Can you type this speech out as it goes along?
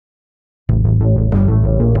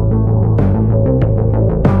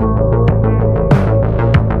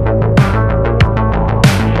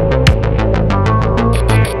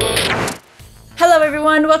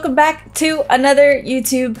welcome back to another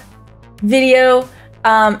YouTube video.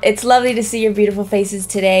 It's lovely to see your beautiful faces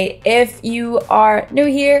today. If you are new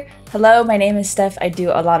here, hello, my name is Steph. I do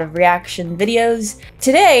a lot of reaction videos.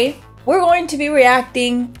 Today, we're going to be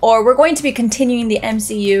reacting, or we're going to be continuing the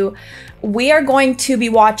MCU. We are going to be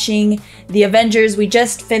watching the Avengers. We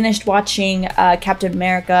just finished watching Captain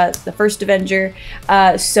America, the first Avenger.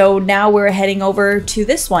 So now we're heading over to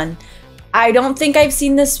this one. I don't think I've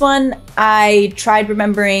seen this one. I tried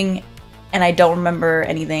remembering and I don't remember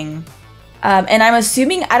anything. And I'm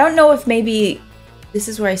assuming, I don't know if maybe this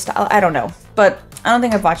is where I stopped. I don't know, but I don't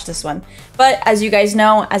think I've watched this one. But as you guys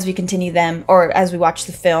know, as we continue them, or as we watch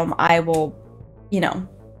the film, I will, you know,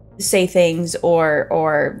 say things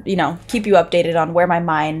or you know, keep you updated on where my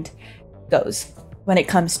mind goes when it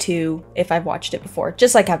comes to if I've watched it before,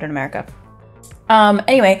 just like Captain America.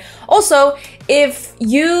 Anyway, also, if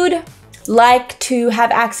you'd like to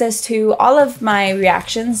have access to all of my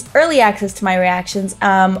reactions, early access to my reactions,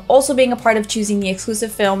 also being a part of choosing the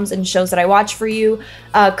exclusive films and shows that I watch for you.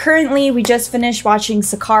 Currently, we just finished watching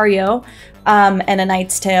Sicario and A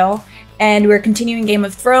Knight's Tale, and we're continuing Game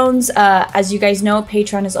of Thrones. As you guys know,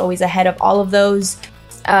 Patreon is always ahead of all of those,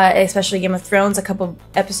 especially Game of Thrones, a couple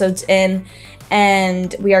episodes in,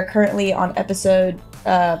 and we are currently on episode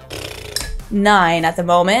 9 at the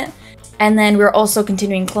moment. And then we're also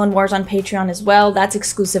continuing Clone Wars on Patreon as well. That's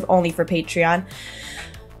exclusive only for Patreon.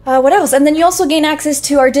 What else? And then you also gain access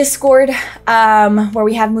to our Discord, where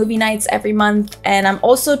we have movie nights every month. And I'm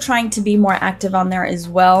also trying to be more active on there as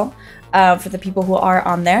well, for the people who are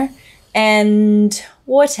on there. And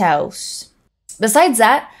what else? Besides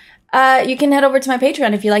that, you can head over to my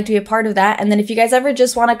Patreon if you'd like to be a part of that. And then if you guys ever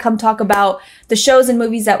just want to come talk about the shows and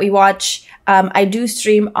movies that we watch, I do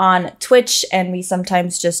stream on Twitch, and we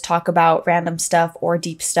sometimes just talk about random stuff or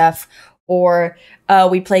deep stuff, or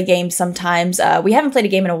we play games sometimes. We haven't played a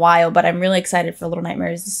game in a while, but I'm really excited for Little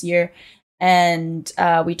Nightmares this year. And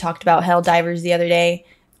we talked about Helldivers the other day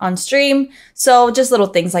on stream. So just little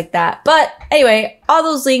things like that. But anyway, all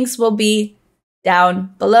those links will be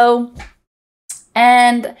down below.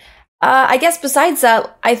 And I guess besides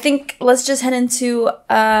that, I think let's just head into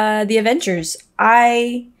the Avengers.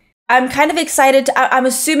 I'm kind of excited. I'm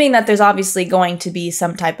assuming that there's obviously going to be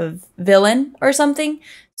some type of villain or something.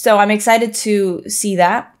 So I'm excited to see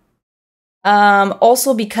that.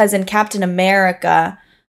 Also because in Captain America,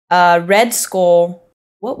 Red Skull,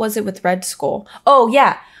 what was it with Red Skull? Oh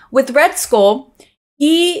yeah, with Red Skull,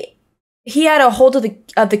 he had a hold of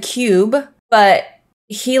the cube, but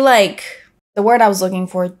he, like, the word I was looking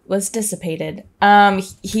for was dissipated.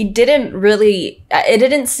 He didn't really, it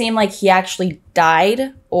didn't seem like he actually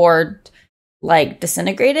died or like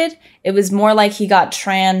disintegrated. It was more like he got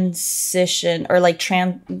transitioned or like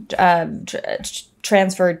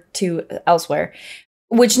transferred to elsewhere.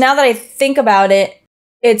 Which, now that I think about it,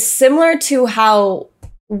 it's similar to how,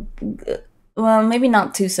 well, maybe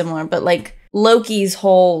not too similar, but like Loki's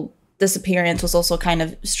whole disappearance was also kind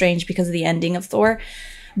of strange because of the ending of Thor.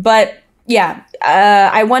 But yeah,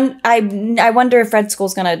 I wonder if Red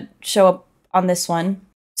Skull's gonna show up on this one.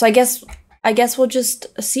 So I guess we'll just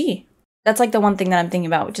see. That's like the one thing that I'm thinking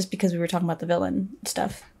about, just because we were talking about the villain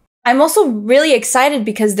stuff. I'm also really excited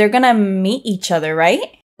because they're gonna meet each other,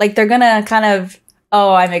 right? Like, they're gonna kind of,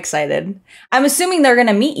 oh, I'm excited. I'm assuming they're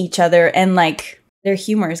gonna meet each other, and like their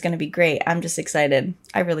humor is gonna be great. I'm just excited.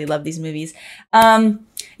 I really love these movies.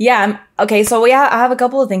 Yeah, okay, so yeah, I have a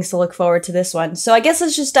couple of things to look forward to this one. So I guess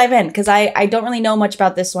let's just dive in, because I don't really know much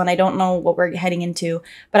about this one. I don't know what we're heading into,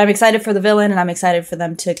 but I'm excited for the villain, and I'm excited for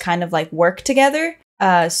them to kind of like work together.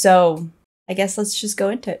 So I guess let's just go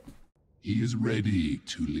into it. He is ready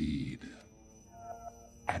to lead.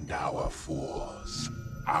 And our force,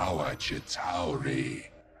 our Chitauri,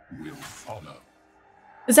 will follow.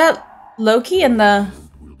 Is that Loki and the...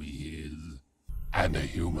 Will be his. And the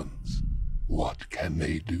humans, what can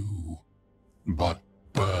they do but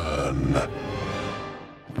burn?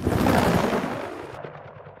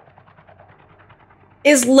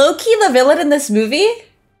 Is Loki the villain in this movie?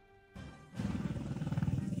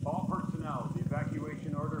 All personnel, the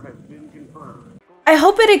evacuation order has been confirmed. I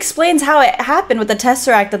hope it explains how it happened with the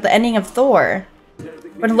Tesseract at the ending of Thor,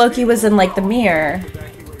 when Loki was in like the mirror.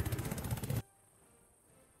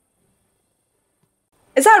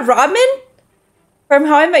 Is that Rodman from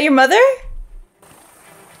How I Met Your Mother?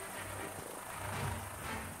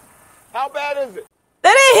 How bad is it?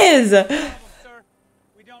 That is! Sir,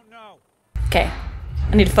 we don't know. Okay,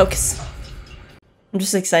 I need to focus. I'm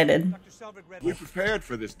just excited. We prepared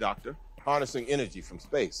for this, Doctor. Harnessing energy from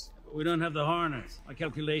space. We don't have the harness. Our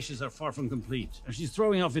calculations are far from complete. And she's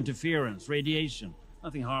throwing off interference, radiation.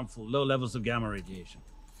 Nothing harmful, low levels of gamma radiation.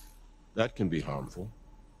 That can be harmful.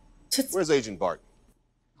 It's Where's Agent Barton?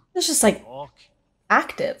 just like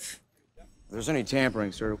active. If there's any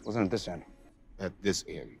tampering, sir, it wasn't at this end. At this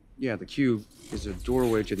end. Yeah, the cube is a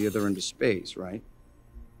doorway to the other end of space, right?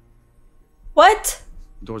 What?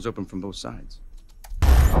 The door's open from both sides.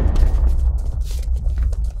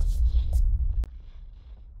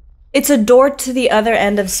 It's a door to the other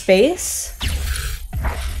end of space?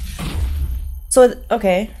 So,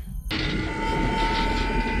 okay.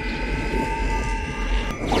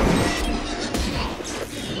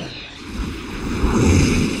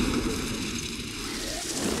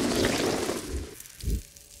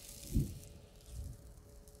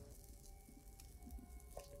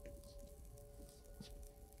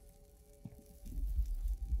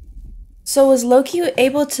 So was Loki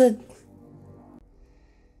able to...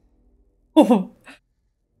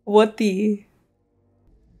 What the...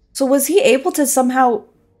 So was he able to somehow...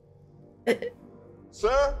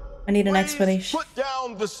 Sir? I need an please explanation. Put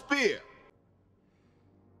down the spear.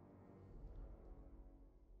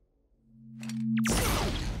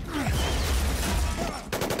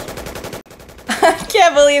 I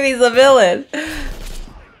can't believe he's a villain.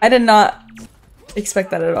 I did not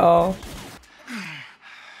expect that at all.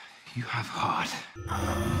 You have heart.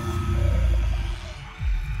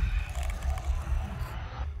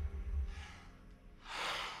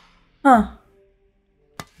 Huh.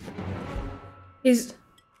 He's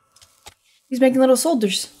making little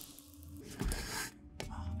soldiers.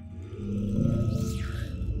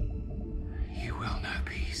 You will know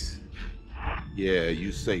peace. Yeah,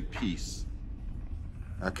 you say peace.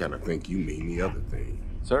 I kind of think you mean the other thing.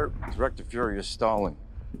 Sir, Director Fury is stalling.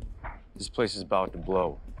 This place is about to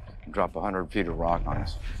blow. Drop 100 feet of rock on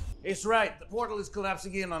us. It's right. The portal is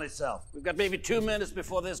collapsing in on itself. We've got maybe 2 minutes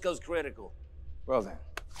before this goes critical. Well then.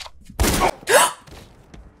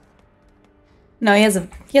 No, he has a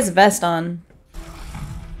vest on.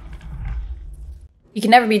 You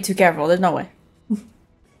can never be too careful. There's no way.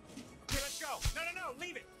 Let's go. No.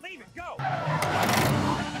 Leave it. Leave it. Go.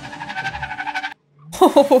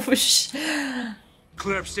 Oh,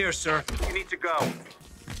 Clear upstairs, sir. You need to go.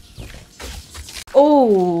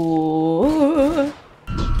 Oh.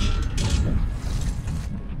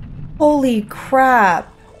 Holy crap.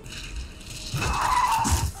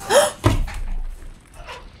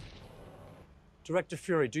 Director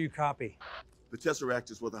Fury, do you copy? The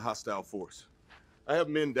Tesseract is with a hostile force. I have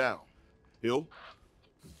men down. Hill?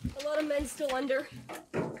 A lot of men still under.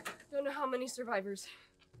 Don't know how many survivors.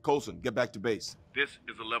 Coulson, get back to base. This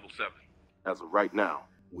is a level 7. As of right now,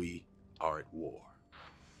 we are at war.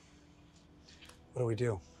 What do we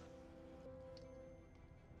do?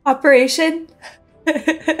 Operation.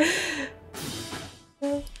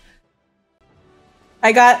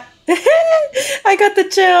 I got the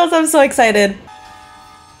chills. I'm so excited.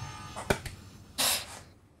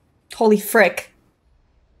 Holy frick.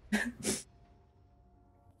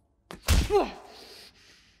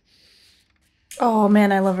 Oh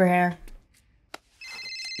man, I love her hair.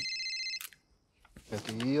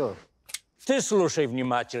 Ты слушай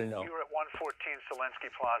внимательно. You were at 114 Selensky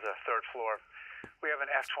Plaza, 3rd floor. We have an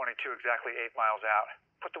F-22 exactly 8 miles out.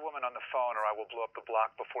 Put the woman on the phone or I will blow up the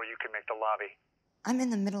block before you can make the lobby. I'm in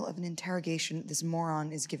the middle of an interrogation. This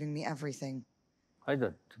moron is giving me everything. I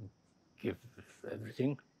don't give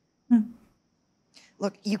everything.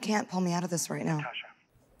 Look, you can't pull me out of this right now. Tasha.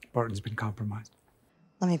 Barton's been compromised.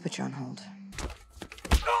 Let me put you on hold.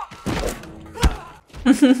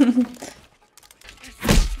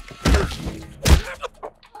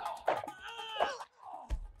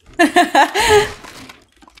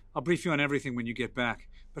 I'll brief you on everything when you get back.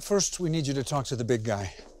 But first, we need you to talk to the big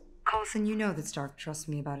guy. Coulson, you know that Stark trusts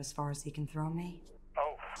me about as far as he can throw me.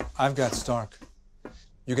 Oh, I've got Stark.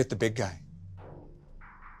 You get the big guy.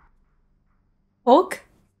 Hulk?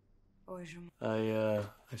 I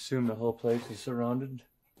assume the whole place is surrounded.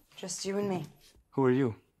 Just you and me. Who are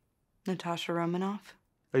you? Natasha Romanoff?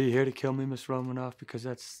 Are you here to kill me, Miss Romanoff? Because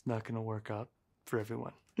that's not going to work out for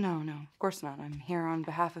everyone. No, of course not. I'm here on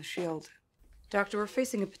behalf of S.H.I.E.L.D. Doctor, we're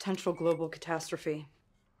facing a potential global catastrophe.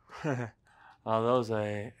 All those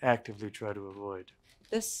I actively try to avoid.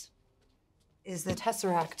 This is the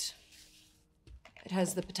Tesseract. It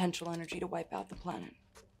has the potential energy to wipe out the planet.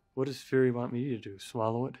 What does Fury want me to do?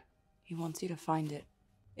 Swallow it? He wants you to find it.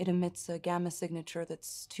 It emits a gamma signature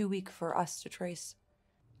that's too weak for us to trace.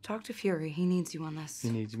 Talk to Fury. He needs you on this. He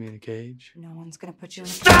needs me in a cage. No one's gonna put you in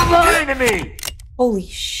a Stop lying to me! Holy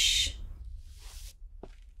shh.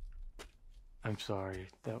 I'm sorry.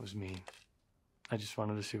 That was mean. I just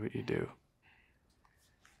wanted to see what you do.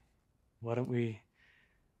 Why don't we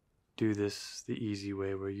do this the easy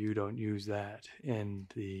way where you don't use that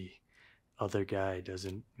and the other guy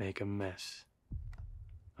doesn't make a mess.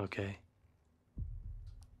 Okay?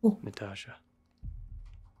 Ooh. Natasha.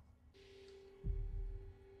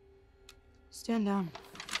 Stand down.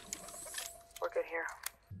 We're good here.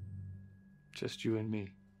 Just you and me.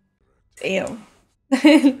 Damn.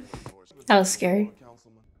 That was scary.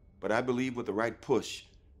 But I believe with the right push,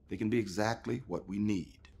 they can be exactly what we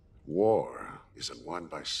need. War isn't won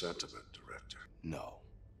by sentiment, Director. No.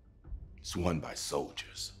 It's won by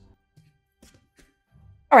soldiers.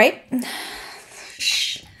 All right.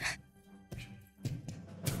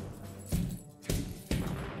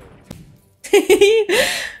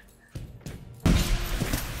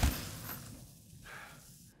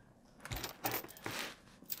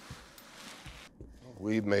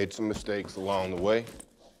 We've made some mistakes along the way.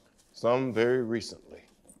 Some very recently.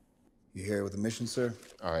 You here with a mission, sir?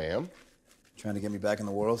 I am. Trying to get me back in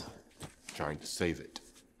the world? Trying to save it.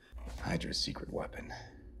 Hydra's secret weapon.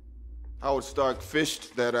 Howard Stark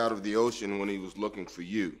fished that out of the ocean when he was looking for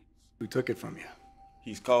you. Who took it from you?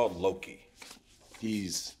 He's called Loki.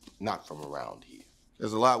 He's not from around here.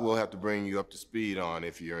 There's a lot we'll have to bring you up to speed on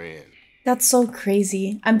if you're in. That's so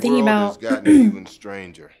crazy. I'm thinking The about. world has gotten even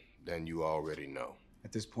stranger than you already know.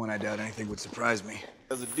 At this point, I doubt anything would surprise me.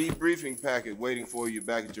 There's a debriefing packet waiting for you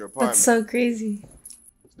back at your apartment. That's so crazy.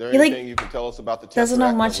 Is there He, like, anything you can tell us about the Tesseract Doesn't know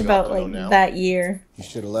that much we ought about to know like now? that year. You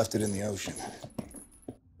should have left it in the ocean.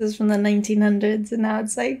 This is from the 1900s, and now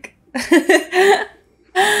it's like.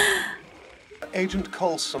 Agent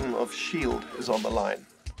Coulson of S.H.I.E.L.D. is on the line.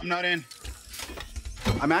 I'm not in.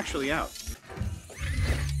 I'm actually out.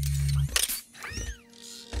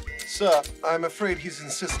 Sir, I'm afraid he's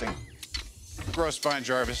insisting. Gross fine,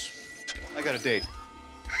 Jarvis. I got a date.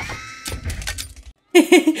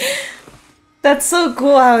 That's so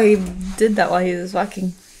cool how he did that while he was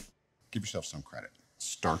walking. Give yourself some credit.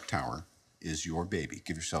 Stark Tower is your baby.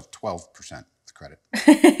 Give yourself 12% credit.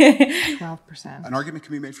 12%. An argument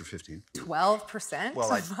can be made for 15. 12%?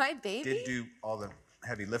 Well, I my baby? did do all the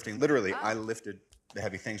heavy lifting. Literally, I lifted the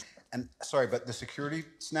heavy things. And sorry, but the security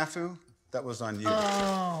snafu, that was on you.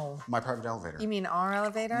 Oh. My private elevator. You mean our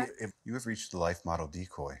elevator? If you have reached the life model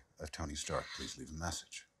decoy of Tony Stark, please leave a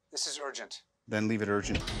message. This is urgent. Then leave it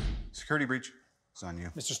urgent. Security breach, it's on you.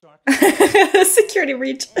 Mr. Stark? Security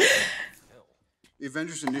breach. The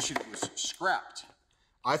Avengers initiative was scrapped.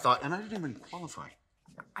 I thought, and I didn't even qualify.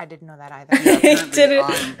 I didn't know that either. Yeah, apparently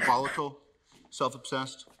I'm volatile,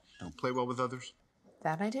 self-obsessed, don't play well with others.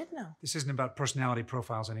 That I did know. This isn't about personality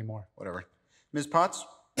profiles anymore. Whatever. Ms. Potts?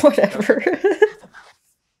 Whatever.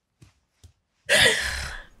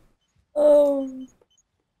 Oh.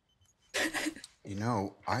 You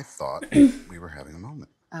know, I thought we were having a moment.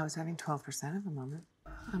 I was having 12% of a moment.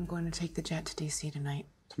 I'm going to take the jet to DC tonight.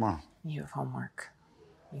 Tomorrow. You have homework.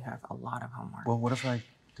 You have a lot of homework. Well, what if I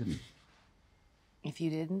didn't? If you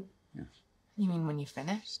didn't? Yes. You mean when you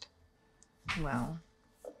finished? Well,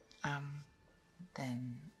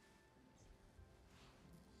 then...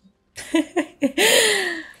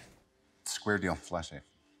 Square deal, flash safe.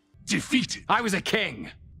 Defeated. I was a king.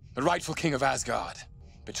 The rightful king of Asgard.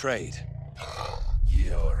 Betrayed.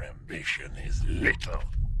 Your ambition is little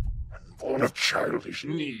and born of childish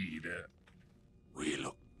need. We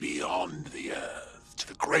look beyond the earth to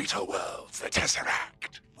the greater worlds the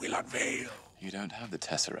Tesseract will unveil. You don't have the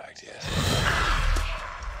Tesseract yet.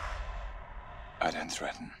 I don't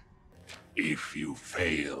threaten. If you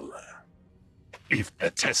fail, if the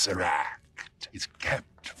Tesseract is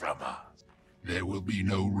kept from us, there will be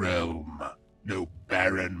no realm, no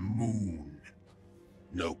barren moon,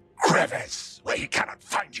 no crevice where he cannot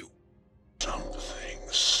find you. Something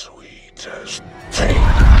sweet as pain.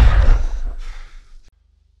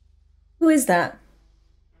 Who is that?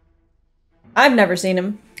 I've never seen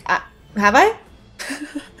him. Have I?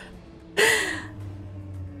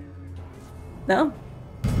 No.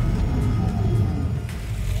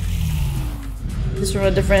 Just from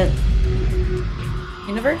a different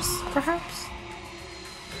universe, perhaps?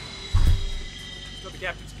 Got the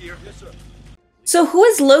captain's gear. Yes, sir. So who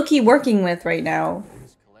is Loki working with right now?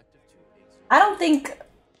 I don't think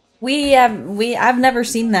I've never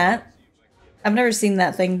seen that. I've never seen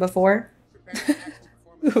that thing before.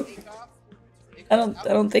 I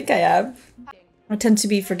don't think I have. I tend to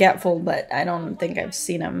be forgetful, but I don't think I've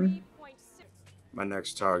seen him. My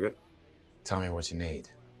next target. Tell me what you need.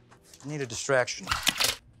 I need a distraction.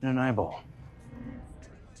 And an eyeball.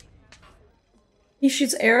 He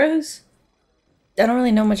shoots arrows? I don't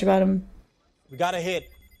really know much about him. We got a hit.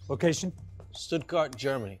 Location? Stuttgart,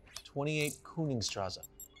 Germany. 28 Koningstrasse.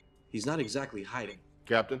 He's not exactly hiding.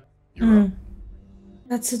 Captain, you're up.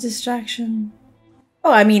 That's a distraction.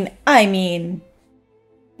 Oh, I mean.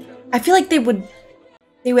 I feel like they would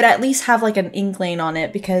at least have like an inkling on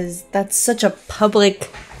it because that's such a public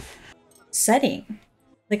setting.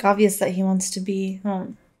 Like obvious that he wants to be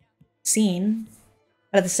seen,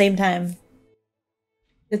 but at the same time,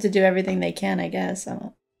 they have to do everything they can, I guess. I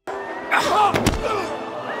don't.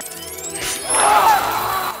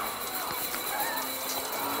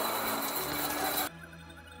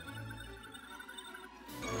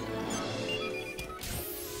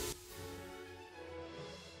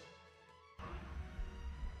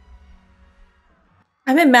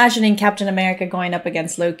 I'm imagining Captain America going up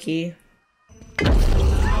against Loki.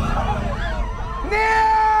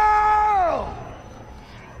 No!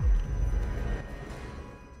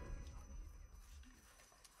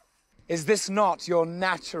 Is this not your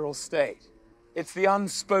natural state? It's the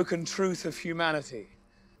unspoken truth of humanity.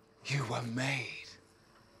 You were made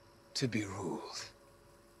to be ruled.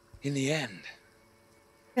 In the end,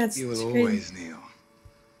 you will always kneel.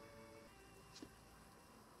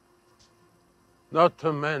 Not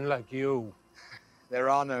to men like you. There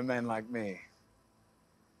are no men like me.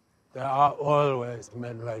 There are always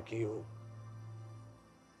men like you.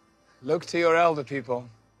 Look to your elder people.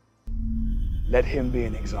 Let him be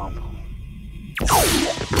an example.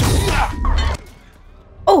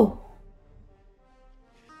 Oh!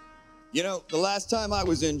 You know, the last time I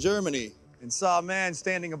was in Germany and saw a man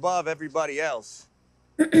standing above everybody else,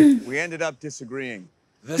 we ended up disagreeing.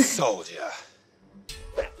 The soldier.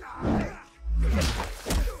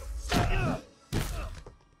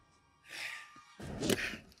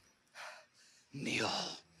 Kneel.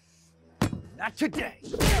 Not today.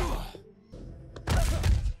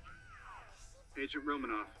 Agent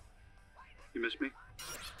Romanoff, you miss me?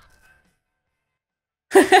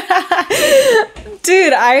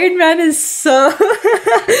 Dude, Iron Man is so...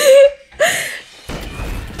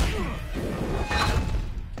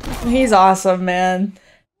 He's awesome, man.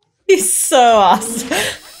 He's so awesome.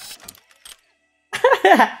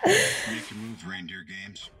 Make your move, reindeer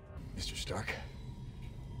games. Mr. Stark.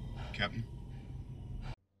 Captain.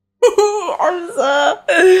 I'm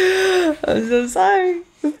so sorry.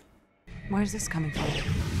 Where's this coming from?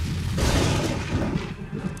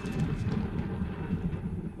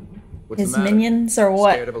 What's His the matter? minions or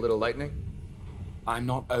what? Scared of a little lightning? I'm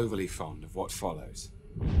not overly fond of what follows.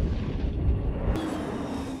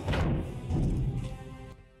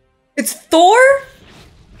 It's Thor?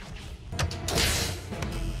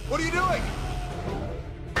 What are you doing?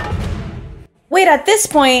 Wait, at this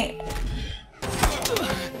point...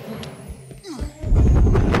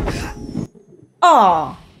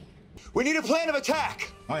 Aw. We need a plan of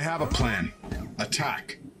attack. I have a plan.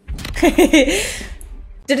 Attack.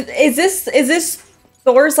 Is this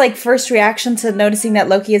Thor's like first reaction to noticing that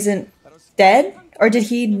Loki isn't dead? Or did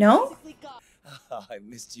he know? I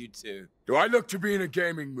missed you too. Do I look to be in a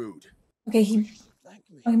gaming mood? Okay,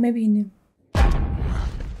 okay, maybe he knew.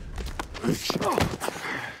 I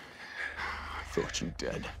thought you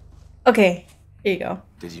dead. Okay, here you go.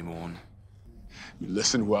 Did you mourn? You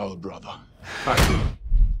listen well, brother.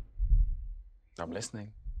 I'm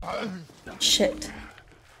listening. Shit.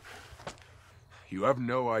 You have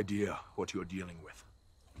no idea what you're dealing with.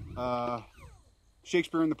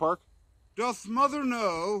 Shakespeare in the Park? Doth mother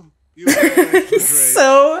know you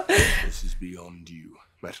So... This is beyond you,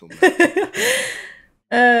 Metal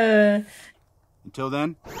Man. Until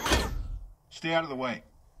then, Stay out of the way,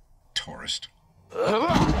 tourist.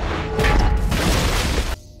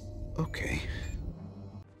 Okay.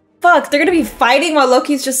 Fuck, they're gonna be fighting while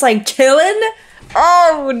Loki's just like chilling?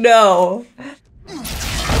 Oh no.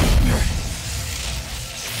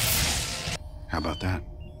 How about that?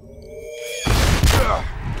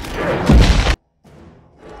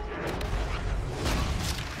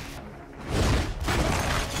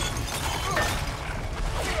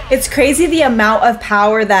 It's crazy the amount of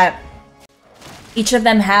power that each of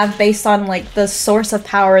them have based on like the source of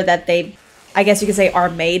power that they, I guess you could say, are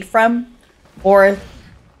made from or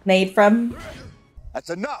made from. That's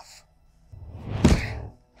enough.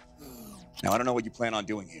 Now, I don't know what you plan on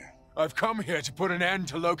doing here. I've come here to put an end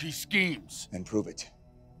to Loki's schemes. Then prove it.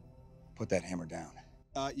 Put that hammer down.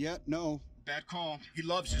 Yeah, no. Bad call. He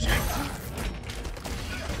loves his hammer.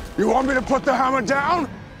 You want me to put the hammer down?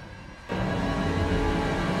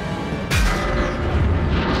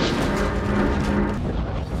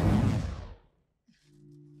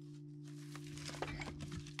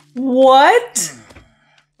 What?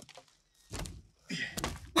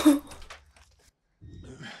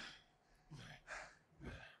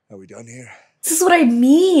 Are we done here? This is what I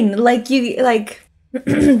mean. Like you, like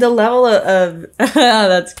the level of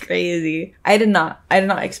that's crazy. I did not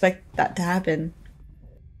expect that to happen.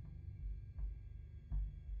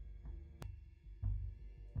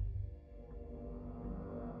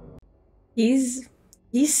 He's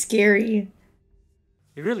scary.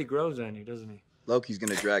 He really grows on you, doesn't he? Loki's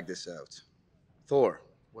gonna drag this out. Thor,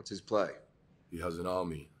 what's his play? He has an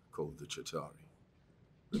army called the Chitauri.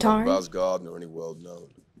 Chitauri? Not Asgard nor any world known.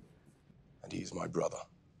 And he's my brother.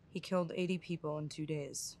 He killed 80 people in 2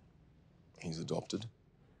 days. He's adopted.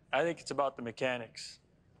 I think it's about the mechanics.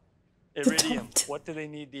 Iridium. What do they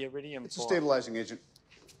need the iridium It's a for? stabilizing agent.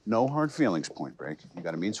 No hard feelings, Point Break. You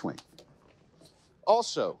got a mean swing.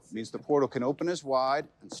 Also, means the portal can open as wide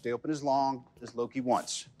and stay open as long as Loki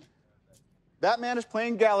wants. That man is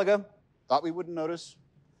playing Galaga. Thought we wouldn't notice,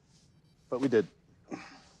 but we did.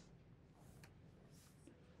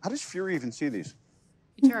 How does Fury even see these?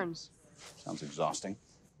 He turns. Sounds exhausting.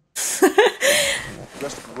 The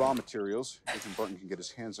rest of the raw materials, Agent Barton can get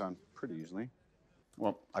his hands on pretty easily.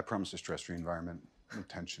 Well, I promise a stress-free environment. No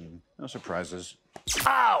tension, no surprises.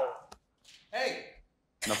 Ow! Hey!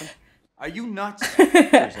 Nothing? Are you nuts?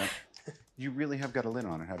 You really have got a lid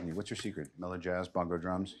on it, haven't you? What's your secret? Mellow jazz, bongo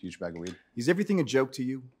drums, huge bag of weed? Is everything a joke to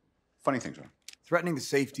you? Funny things are. Threatening the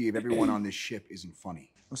safety of everyone on this ship isn't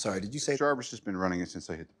funny. I'm sorry, did you say... Jarvis has been running it since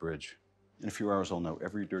I hit the bridge. In a few hours, I'll know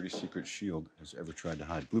every dirty secret S.H.I.E.L.D. has ever tried to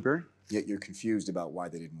hide. Blueberry? Yet you're confused about why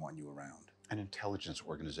they didn't want you around. An intelligence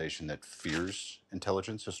organization that fears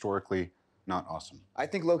intelligence, historically not awesome. I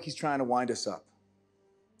think Loki's trying to wind us up.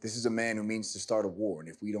 This is a man who means to start a war, and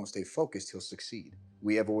if we don't stay focused, he'll succeed.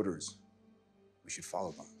 We have orders. We should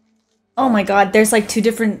follow them. Oh my god, there's like 2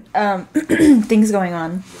 different things going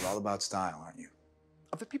on. You're all about style, aren't you?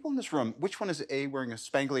 Of the people in this room, which one is A, wearing a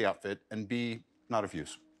spangly outfit, and B, not of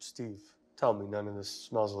use? Steve, tell me none of this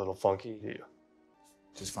smells a little funky, do you?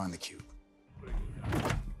 Just find the cube.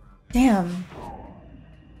 Damn.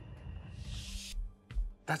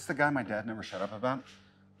 That's the guy my dad never shut up about?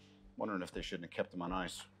 Wondering if they shouldn't have kept him on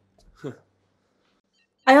ice.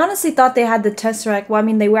 I honestly thought they had the Tesseract. Well, I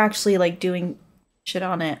mean, they were actually like doing shit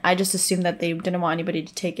on it. I just assumed that they didn't want anybody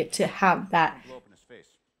to take it to have that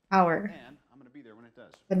power.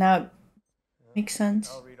 But now it makes sense.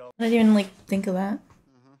 I didn't even like think of that.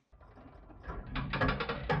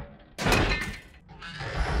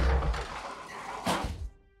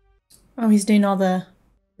 Oh, he's doing all the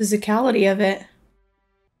physicality of it.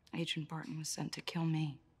 Agent Barton was sent to kill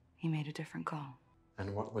me. He made a different call.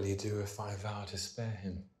 And what will you do if I vow to spare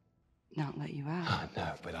him? Not let you out. Oh,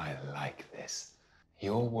 no, but I like this.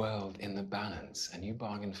 Your world in the balance, and you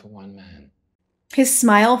bargain for one man. His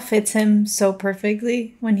smile fits him so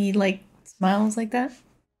perfectly when he like smiles like that.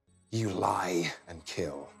 You lie and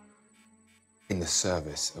kill. In the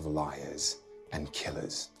service of liars and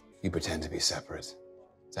killers. You pretend to be separate,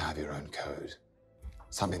 to have your own code.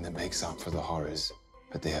 Something that makes up for the horrors,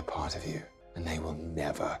 but they are part of you, and they will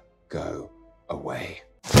never go away.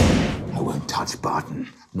 I won't touch Barton,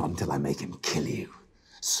 not until I make him kill you.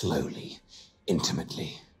 Slowly,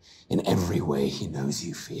 intimately, in every way he knows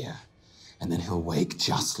you fear. And then he'll wake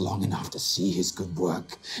just long enough to see his good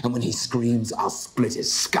work. And when he screams, I'll split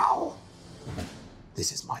his skull.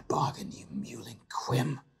 This is my bargain, you mewling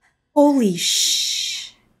quim. Holy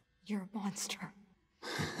shh. You're a monster.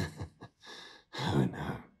 Oh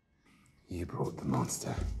no. You brought the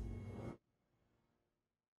monster.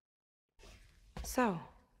 So,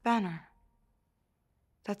 Banner.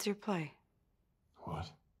 That's your play. What?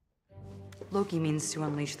 Loki means to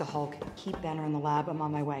unleash the Hulk. Keep Banner in the lab. I'm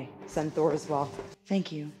on my way. Send Thor as well.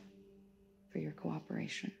 Thank you for your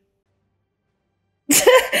cooperation.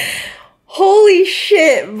 Holy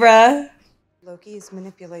shit, bruh. Loki is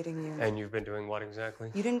manipulating you. And you've been doing what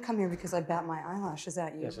exactly? You didn't come here because I bat my eyelashes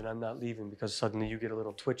at you. Yes, and I'm not leaving because suddenly you get a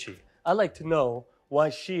little twitchy. I'd like to know why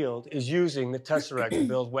S.H.I.E.L.D. is using the Tesseract to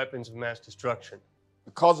build weapons of mass destruction.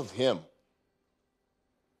 Because of him.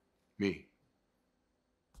 Me.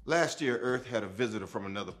 Last year, Earth had a visitor from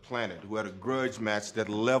another planet who had a grudge match that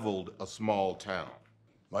leveled a small town.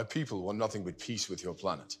 My people want nothing but peace with your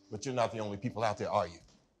planet. But you're not the only people out there, are you?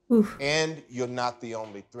 Oof. And you're not the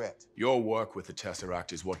only threat. Your work with the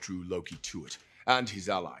Tesseract is what drew Loki to it, and his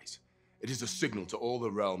allies. It is a signal to all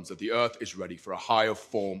the realms that the Earth is ready for a higher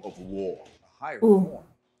form of war. A higher form?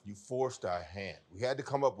 You forced our hand. We had to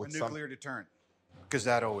come up with A nuclear deterrent. Because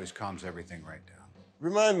that always calms everything right down.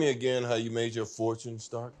 Remind me again how you made your fortune,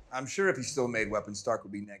 Stark. I'm sure if he still made weapons, Stark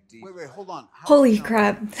would be neck deep. Wait, hold on. Holy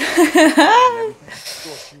crap. Humans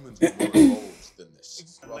are more evolved than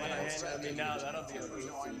this.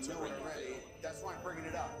 That's why I'm bringing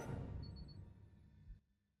it up.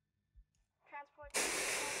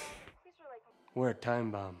 We're a time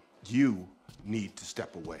bomb. You need to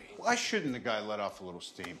step away. Why shouldn't the guy let off a little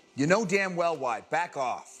steam? You know damn well why. Back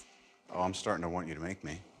off. Oh, I'm starting to want you to make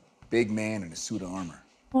me. Big man in a suit of armor.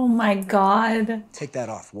 Oh my god. Take that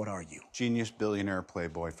off. What are you? Genius, billionaire,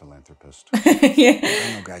 playboy, philanthropist. Yeah.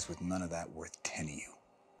 I know guys with none of that worth 10 of you.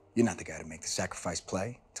 You're not the guy to make the sacrifice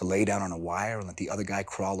play, to lay down on a wire and let the other guy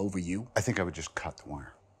crawl over you. I think I would just cut the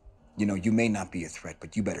wire. You know, you may not be a threat,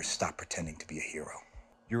 but you better stop pretending to be a hero.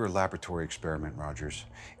 You're a laboratory experiment, Rogers.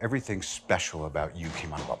 Everything special about you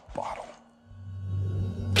came out of a bottle.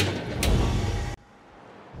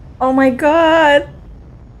 Oh my god.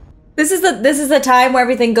 This is the time where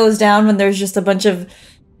everything goes down, when there's just a bunch of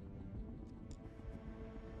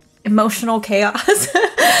emotional chaos.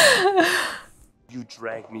 You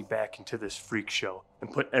dragged me back into this freak show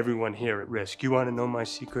and put everyone here at risk. You want to know my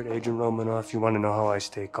secret, Agent Romanoff? You want to know how I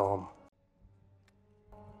stay calm?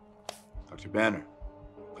 Dr. Banner,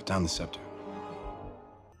 put down the scepter.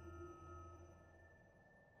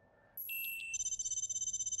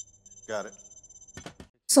 Got it.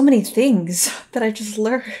 So many things that I just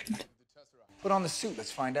learned. Put on the suit,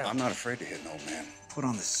 let's find out. I'm not afraid to hit an old man. Put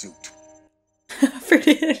on the suit. Afraid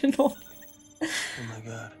to hit an old. Oh my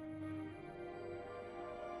god.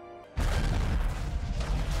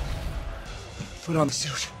 Put on the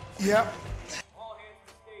suit. Yep.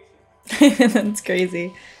 That's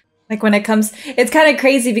crazy. Like when it comes, it's kind of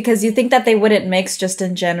crazy because you think that they wouldn't mix just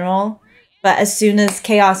in general, but as soon as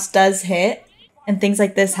chaos does hit and things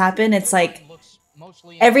like this happen, it's like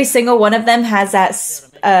every single one of them has that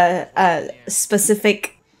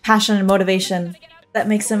specific passion and motivation that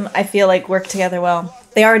makes them, I feel like, work together well.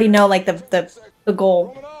 They already know like the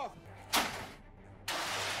goal.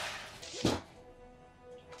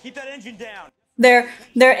 Keep that engine down. They're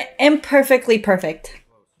imperfectly perfect.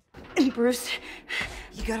 And Bruce,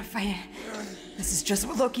 you gotta fight it. This is just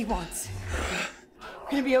what Loki wants.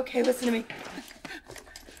 We're gonna be okay, listen to me.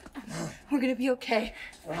 We're gonna be okay,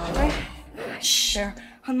 right? Sure.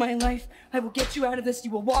 On my life, I will get you out of this.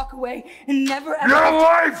 You will walk away and never ever— Your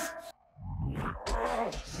life!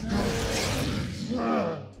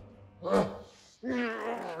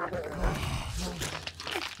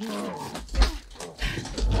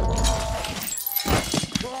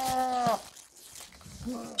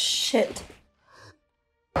 Shit.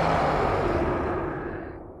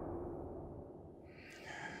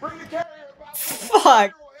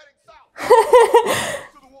 Fuck.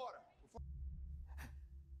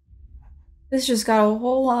 This just got a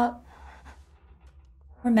whole lot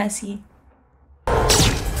more messy.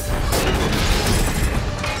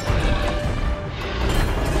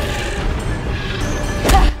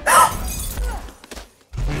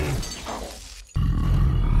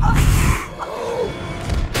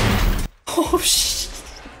 Oh shit.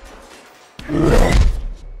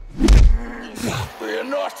 We are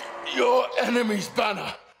not your enemies,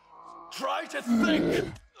 Banner. Try to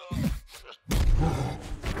think.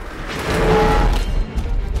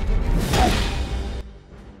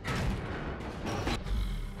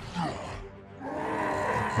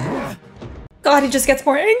 God, he just gets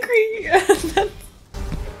more angry.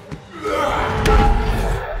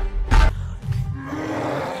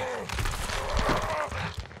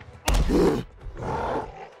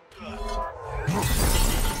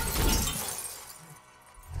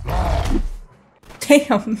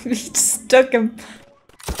 Damn, he just took him.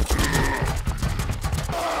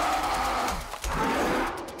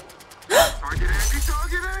 Target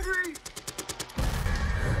angry!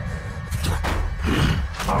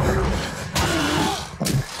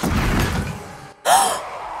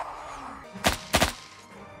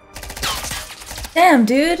 Damn,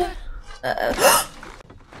 dude.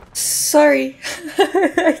 Sorry.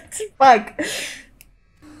 Fuck.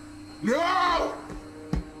 No!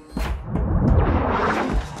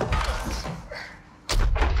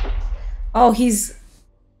 Oh, he's...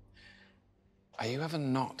 Are you ever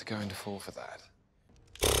not going to fall for that?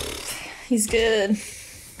 He's good.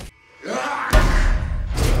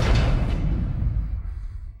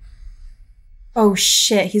 Oh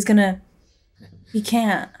shit, he's gonna... He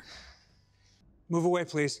can't. Move away,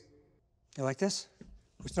 please. You like this?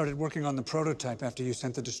 We started working on the prototype after you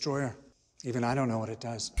sent the destroyer. Even I don't know what it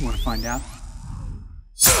does. You want to find out?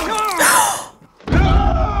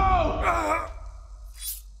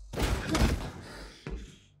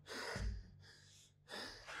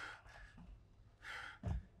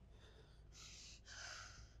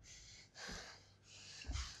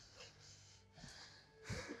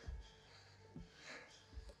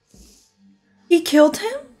 He killed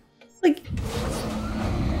him? Like...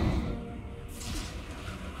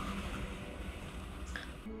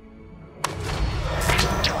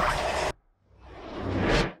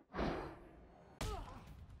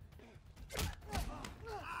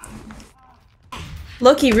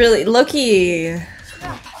 Loki,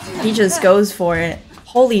 he just goes for it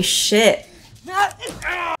Holy shit.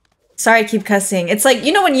 Sorry, I keep cussing. It's like,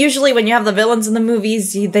 you know when usually when you have the villains in the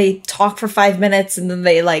movies, they talk for 5 minutes and then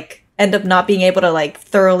they like end up not being able to like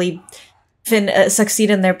thoroughly succeed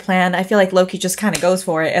in their plan. I feel like Loki just kind of goes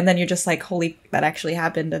for it and then you're just like, holy, that actually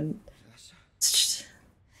happened. And it's just,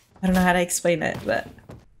 I don't know how to explain it, but.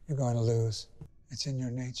 You're going to lose. It's in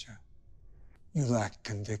your nature. You lack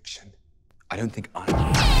conviction. I don't think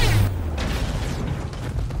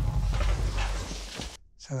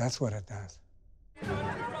So that's what it does.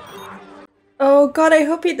 Oh god, I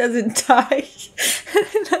hope he doesn't die.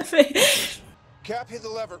 Cap, hit the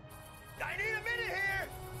lever. I need a minute here.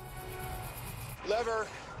 Lever.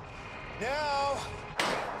 Now.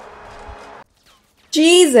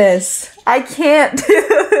 Jesus, I can't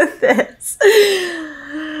do this.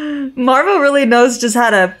 Marvel really knows just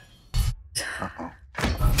how to.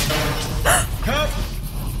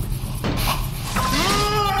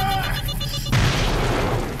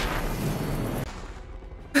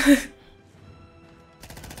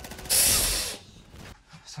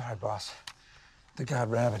 Sorry, boss. The god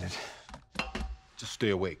rabbited. Just stay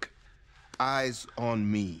awake. Eyes on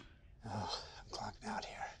me. Oh, I'm clocked out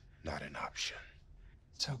here. Not an option.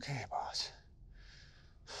 It's okay, boss.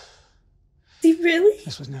 He really?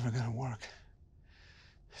 This was never gonna work.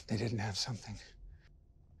 They didn't have something.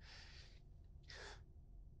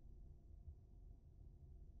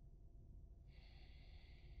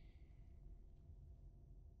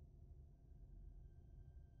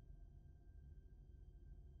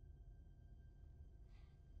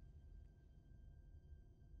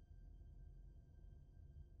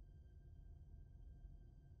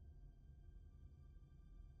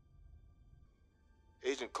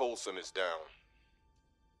 Agent Coulson is down.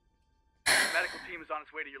 The medical team is on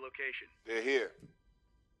its way to your location. They're here.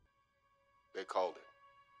 They called it.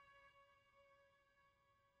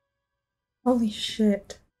 Holy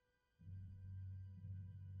shit.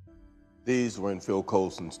 These were in Phil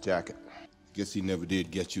Coulson's jacket. Guess he never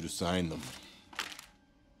did get you to sign them.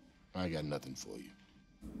 I got nothing for you.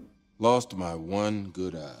 Lost my one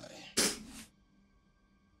good eye.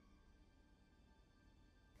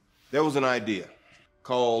 There was an idea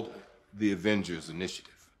called the Avengers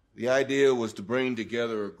Initiative. The idea was to bring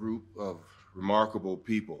together a group of remarkable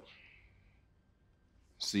people.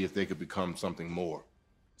 See if they could become something more.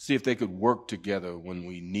 See if they could work together when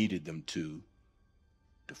we needed them to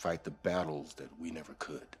fight the battles that we never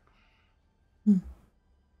could.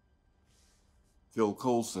 Phil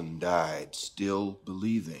Coulson died still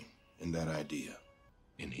believing in that idea,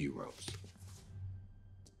 in heroes.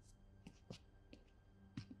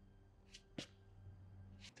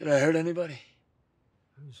 Did I hurt anybody?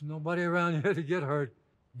 There's nobody around here to get hurt.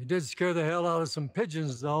 You did scare the hell out of some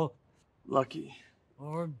pigeons, though. Lucky.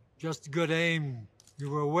 Or just good aim. You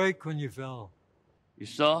were awake when you fell. You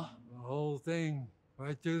saw? The whole thing,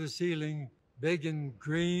 right through the ceiling, big and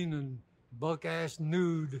green and buck-ass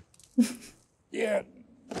nude. Yeah.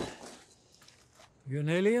 You an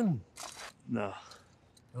alien? No.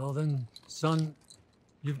 Well then, son,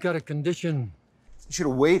 you've got a condition. You should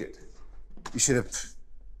have waited. You should have...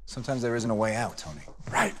 Sometimes there isn't a way out, Tony.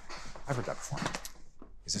 Right. I've heard that before.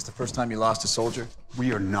 Is this the first time you lost a soldier?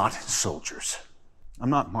 We are not soldiers. I'm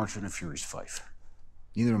not marching a Fury's fife.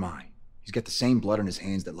 Neither am I. He's got the same blood on his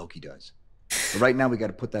hands that Loki does. But right now, we got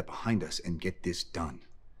to put that behind us and get this done.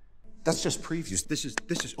 That's just previews. This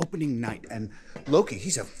is opening night, and Loki,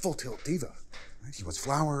 he's a full-tilt diva. Right? He wants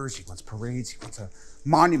flowers, he wants parades, he wants a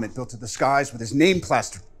monument built to the skies with his name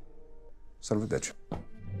plastered. Son of a bitch.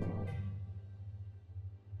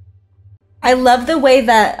 I love the way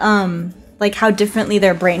that, like how differently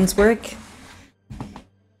their brains work.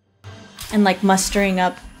 And like mustering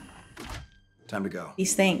up Time to go.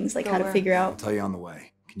 these things, like how to figure I'll out tell you on the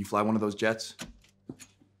way. Can you fly one of those jets?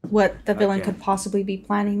 what the villain can. could possibly be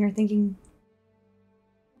planning or thinking.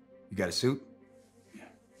 You got a suit? Yeah.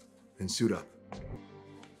 Then suit up.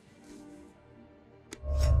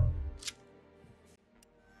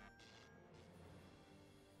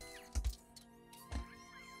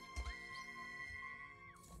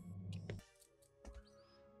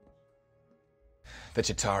 The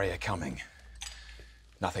Chitauri are coming.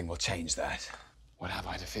 Nothing will change that. What have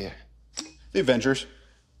I to fear? The Avengers.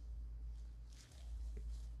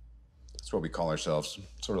 That's what we call ourselves.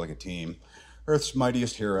 Sort of like a team. Earth's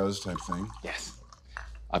mightiest heroes type thing. Yes,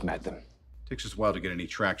 I've met them. Takes us a while to get any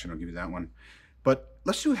traction, I'll give you that one. But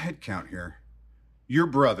let's do a head count here. Your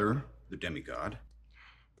brother, the demigod.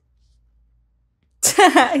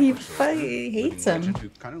 He fucking hates him. Who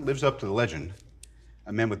kind of lives up to the legend.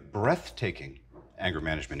 A man with breathtaking anger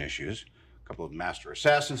management issues, a couple of master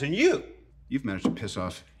assassins, and you've managed to piss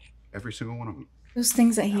off every single one of them. Those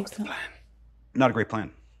things that he... Not a great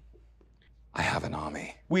plan. I have an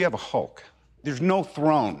army. We have a Hulk. There's no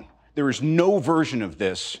throne. There is no version of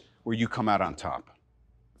this where you come out on top.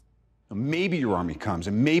 Now, maybe your army comes,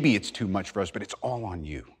 and maybe it's too much for us, but it's all on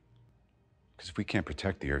you. Because if we can't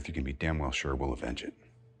protect the Earth, you can be damn well sure we'll avenge it.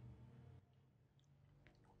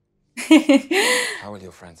 How will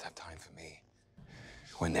your friends have time for me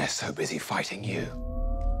when they're so busy fighting you?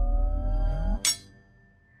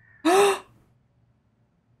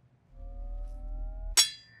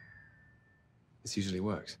 This usually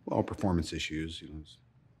works. Well, performance issues, it's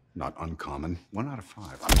not uncommon. 1 out of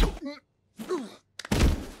 5.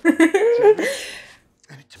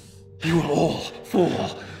 You will all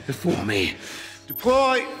fall before me.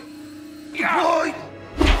 Deploy! Deploy!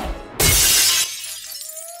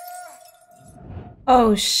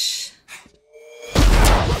 Oh, shh.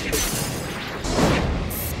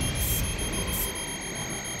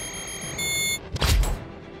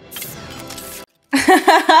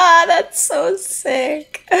 That's so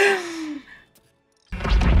sick.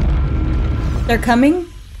 They're coming?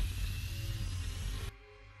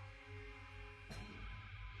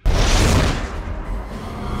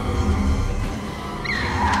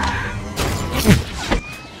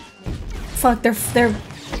 Fuck, they're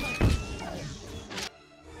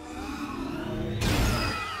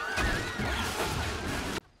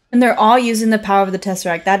and they're all using the power of the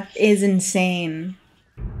Tesseract. That is insane.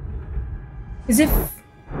 Is it...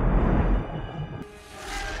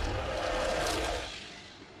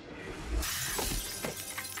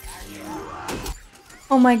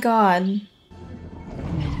 Oh my god.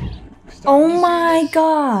 Oh my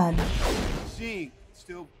god. Seeing,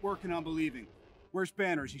 still working on believing. Where's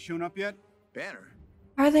Banner? Has he shown up yet? Banner?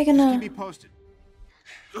 Are they gonna... Keep me posted.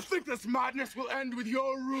 You think this madness will end with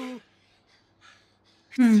your rule?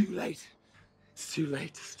 It's too late. It's too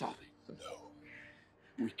late to stop it. No.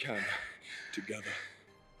 We can. Together.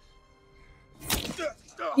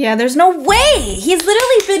 Yeah, there's no way! He's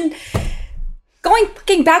literally been going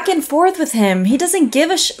fucking back and forth with him. He doesn't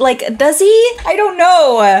give a like, does he? I don't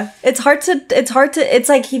know. It's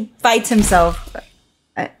like he fights himself.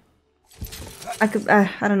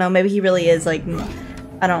 I don't know, maybe he really is like,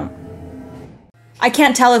 I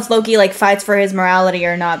can't tell if Loki like fights for his morality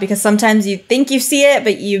or not, because sometimes you think you see it,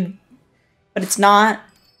 but it's not.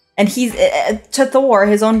 And he's, to Thor,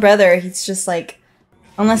 his own brother, he's just like,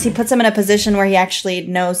 unless he puts him in a position where he actually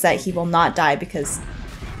knows that he will not die, because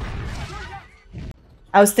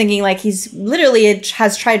I was thinking like he's literally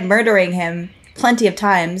has tried murdering him plenty of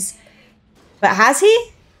times, but has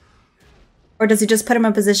he? Or does he just put him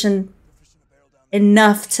in a position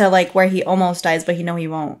enough to like where he almost dies, but he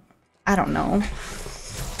won't? I don't know.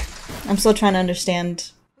 I'm still trying to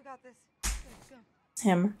understand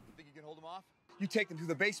him. You take them to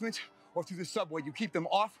the basement or through the subway. You keep them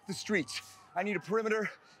off the streets. I need a perimeter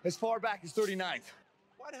as far back as 39th.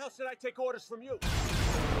 Why the hell should I take orders from you?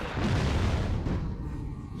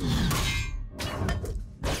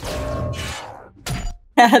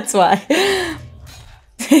 That's why.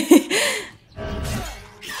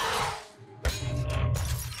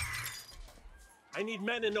 I need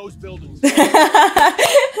men in those buildings.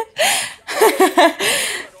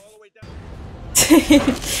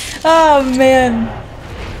 Oh man.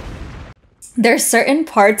 There's certain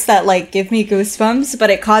parts that like give me goosebumps,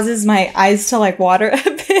 but it causes my eyes to like water a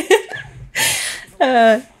bit.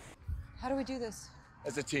 How do we do this?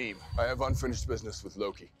 As a team, I have unfinished business with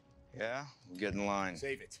Loki. Yeah? Get in line.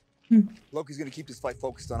 Save it. Loki's gonna keep this fight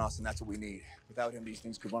focused on us, and that's what we need. Without him, these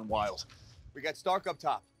things could run wild. We got Stark up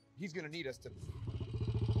top. He's gonna need us to...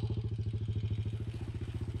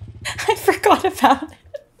 I forgot about it.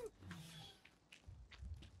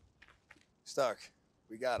 Stark,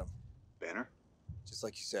 we got him. Banner? Just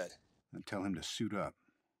like you said. Then tell him to suit up.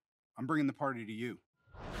 I'm bringing the party to you.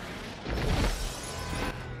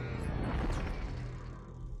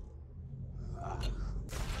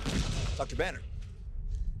 Dr. Banner.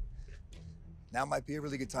 Now might be a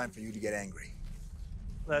really good time for you to get angry.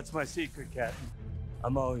 That's my secret, Captain.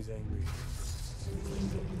 I'm always angry.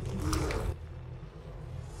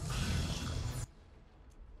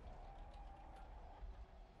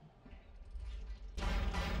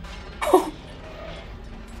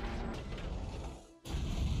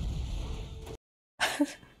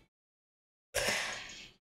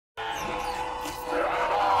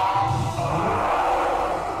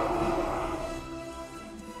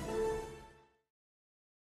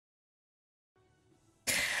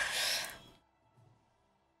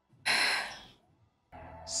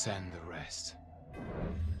 Send the rest.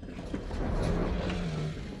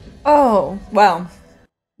 Oh, well.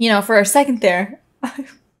 You know, for a second there.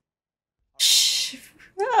 Shh.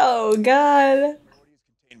 Oh, God.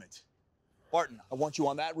 Barton, I want you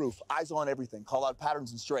on that roof. Eyes on everything. Call out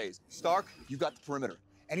patterns and strays. Stark, you got the perimeter.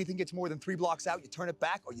 Anything gets more than 3 blocks out, you turn it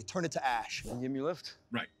back or you turn it to ash. Can you give me a lift?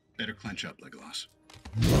 Right. Better clench up, Legolas.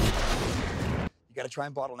 You gotta try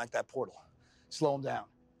and bottleneck that portal. Slow him down.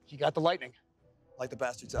 You got the lightning. Light the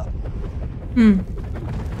bastards up. You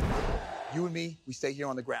and me, we stay here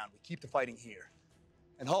on the ground. We keep the fighting here.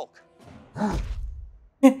 And Hulk.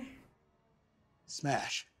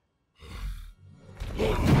 Smash.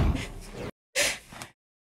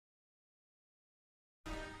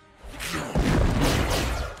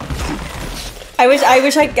 I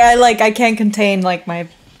wish I can't contain like my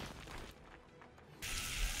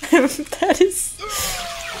that is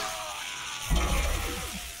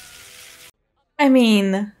I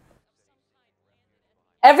mean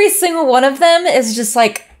every single one of them is just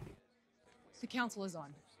like the council is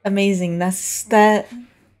on. Amazing. That's that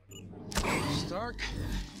Stark,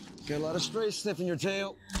 got a lot of strays sniffing your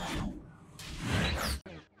tail.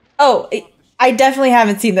 Oh, I definitely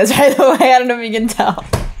haven't seen this, by the way. I don't know if you can tell.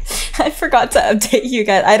 I forgot to update you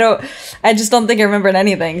guys. I just don't think I remembered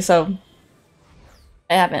anything, so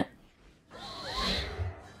I haven't.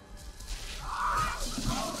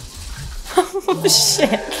 Oh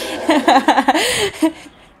shit.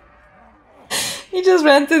 He just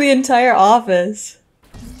ran through the entire office.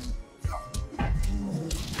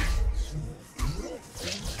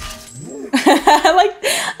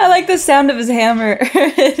 I like the sound of his hammer.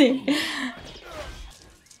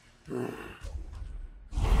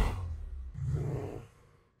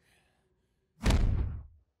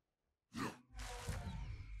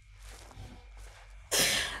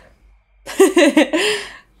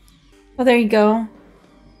 Well, there you go.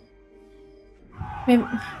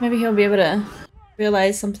 Maybe he'll be able to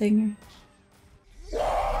realize something.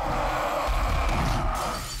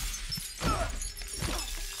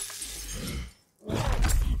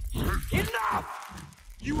 Enough!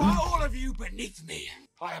 You are all of you beneath me.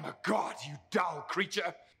 I am a god, you dull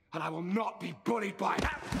creature, and I will not be bullied by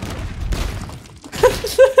that.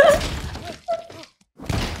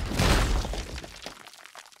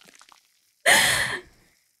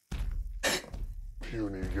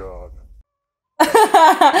 Puny god.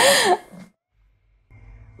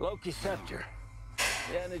 Loki scepter.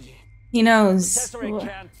 The energy. He knows. The Tesseract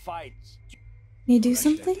can't fight. Can you do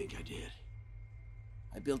something? I think I did.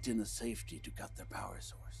 I built in a safety to cut their power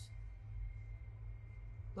source.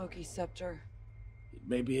 Loki's scepter. It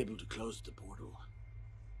may be able to close the portal.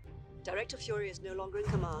 Director Fury is no longer in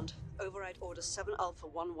command. Override Order 7 Alpha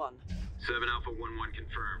 1-1. 7 Alpha 1-1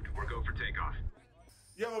 confirmed. We're go for takeoff.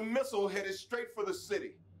 You have a missile headed straight for the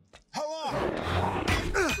city. How long?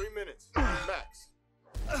 3 minutes, max.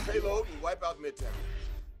 Payload and wipe out Midtown.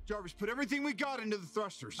 Jarvis, put everything we got into the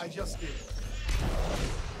thrusters. I just did.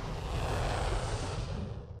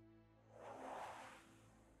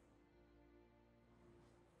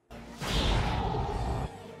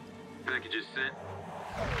 Packages sent.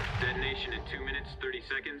 Detonation in 2 minutes, 30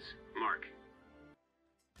 seconds. Mark.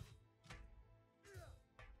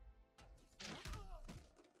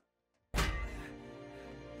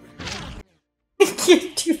 I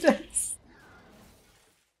can't do this.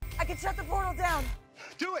 I can shut the portal down.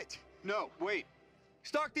 Do it! No, wait.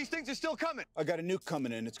 Stark, these things are still coming. I got a nuke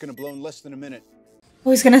coming in. It's gonna blow in less than a minute.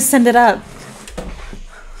 Oh, he's gonna send it up.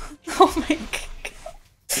 Oh my god.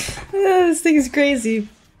 This thing is crazy.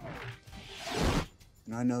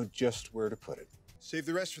 And I know just where to put it. Save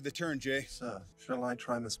the rest for the turn, Jay. Sir, shall I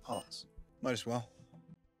try Miss Potts? Might as well.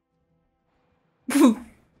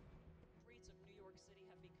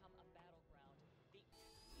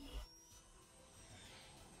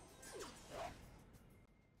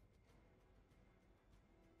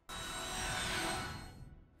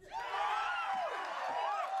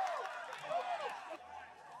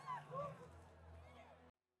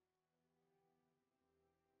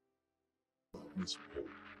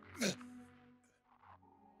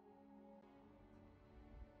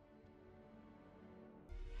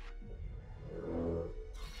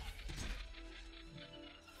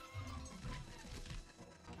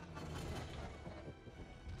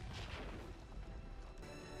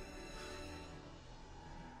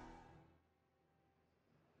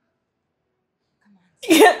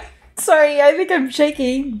 Yeah, sorry, I think I'm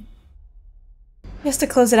shaking. He has to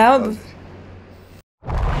close it out.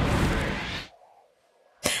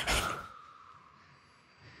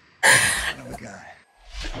 Another guy.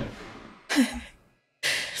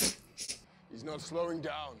 He's not slowing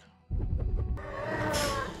down.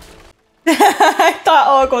 I thought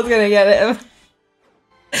Hulk was gonna get him.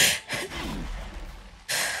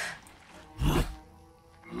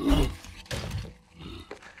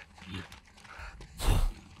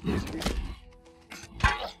 What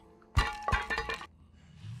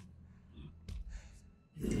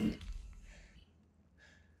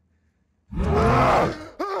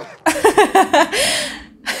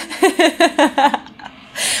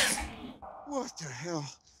the hell?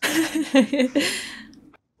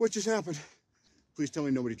 What just happened? Please tell me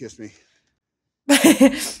nobody kissed me.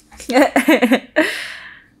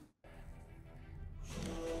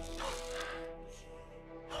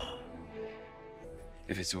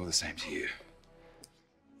 If it's all the same to you,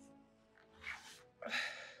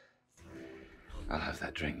 I'll have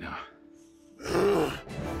that drink now.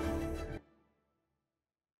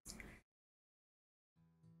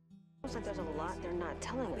 Looks like there's a lot they're not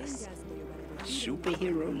telling us.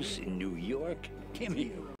 Superheroes in New York? Give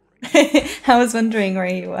me I was wondering where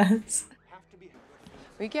he was.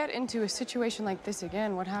 We get into a situation like this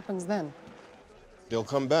again, what happens then? They'll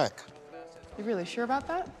come back. You really sure about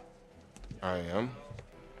that? I am.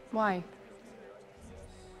 Why?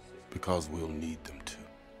 Because we'll need them to.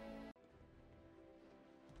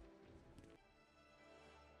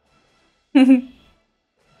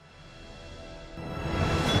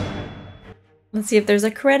 Let's see if there's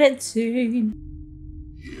a credit scene.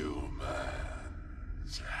 Humans.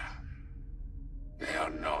 They are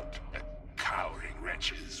not the cowering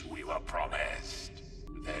wretches we were promised.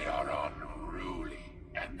 They are unruly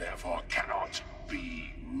and therefore cannot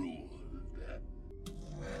be ruled.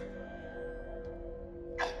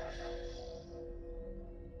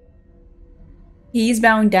 He's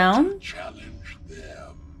bowing down? Challenge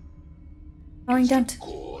them. Bowing down to...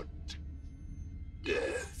 Court.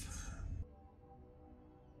 Death.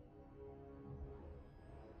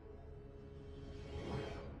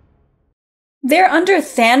 They're under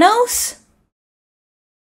Thanos?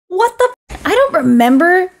 What the... I don't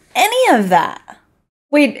remember any of that.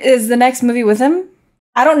 Wait, is the next movie with him?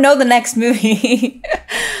 I don't know the next movie.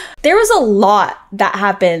 There was a lot that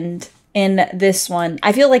happened in this one.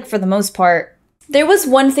 I feel like for the most part, there was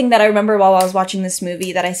one thing that I remember while I was watching this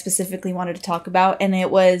movie that I specifically wanted to talk about, and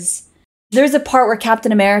it was... There's a part where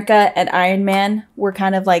Captain America and Iron Man were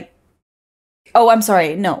kind of like... Oh, I'm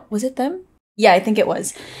sorry. No, was it them? Yeah, I think it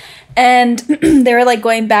was. And they were like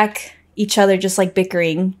going back each other, just like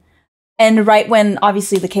bickering. And right when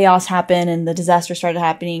obviously the chaos happened and the disaster started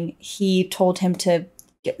happening, he told him to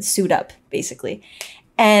suit up, basically.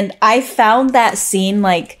 And I found that scene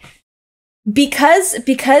like, because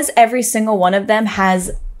every single one of them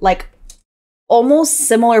has like almost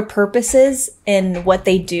similar purposes in what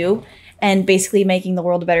they do and basically making the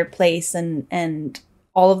world a better place and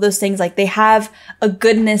all of those things, like they have a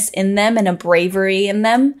goodness in them and a bravery in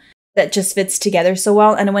them that just fits together so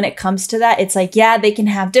well. And when it comes to that, it's like, yeah, they can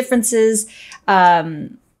have differences.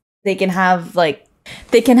 They can have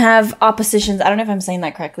oppositions. I don't know if I'm saying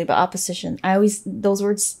that correctly, but opposition. Those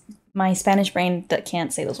words, my Spanish brain that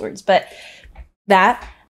can't say those words, but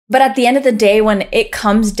at the end of the day, when it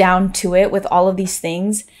comes down to it with all of these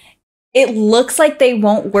things, it looks like they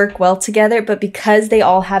won't work well together, but because they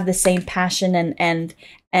all have the same passion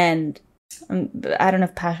and I don't know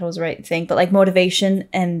if passion was the right thing, but like motivation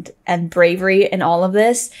and bravery and all of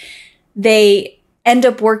this, they end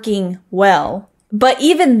up working well. But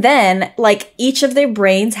even then, like each of their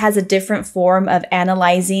brains has a different form of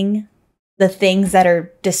analyzing the things that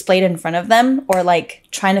are displayed in front of them or like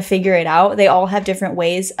trying to figure it out. They all have different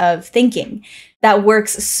ways of thinking that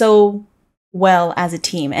works so well as a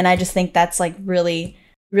team. And I just think that's like really,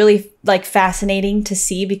 really like fascinating to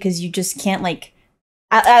see, because you just can't like,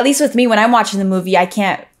 at least with me, when I'm watching the movie, I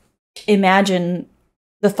can't imagine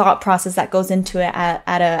the thought process that goes into it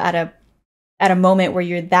at a moment where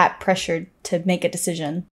you're that pressured to make a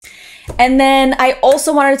decision. And then I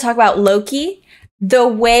also wanted to talk about Loki. The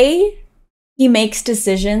way he makes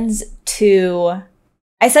decisions to...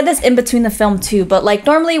 I said this in between the film too, but like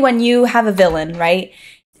normally when you have a villain, right?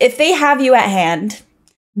 If they have you at hand,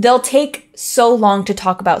 they'll take so long to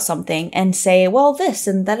talk about something and say, well, this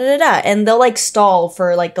and da-da-da-da. And they'll like stall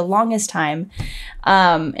for like the longest time.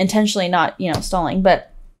 Intentionally not, stalling,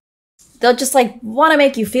 but they'll just like want to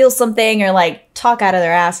make you feel something or like talk out of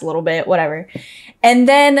their ass a little bit, whatever. And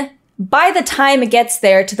then by the time it gets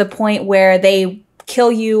there to the point where they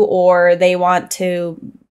kill you or they want to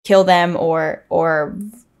kill them or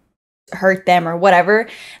hurt them or whatever,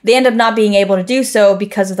 they end up not being able to do so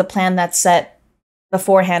because of the plan that's set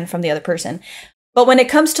beforehand from the other person. But when it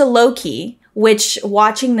comes to Loki, which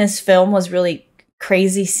watching this film was really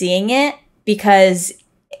crazy seeing it, because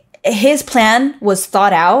his plan was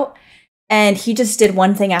thought out and he just did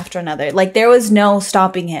one thing after another. Like there was no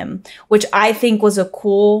stopping him, which I think was a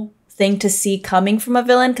cool thing to see coming from a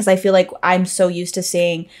villain, because I feel like I'm so used to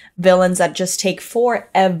seeing villains that just take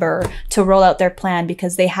forever to roll out their plan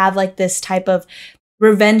because they have like this type of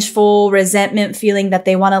revengeful resentment feeling that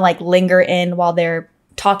they want to like linger in while they're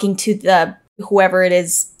talking to the whoever it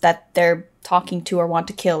is that they're talking to or want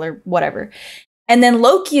to kill or whatever. And then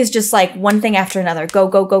Loki is just like one thing after another, go,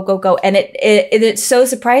 go, go, go, go. And it's so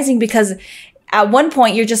surprising because at one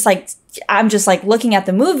point you're just like, I'm just like looking at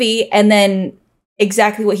the movie and then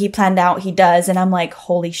exactly what he planned out, he does. And I'm like,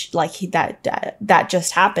 holy that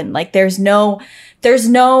just happened. Like there's no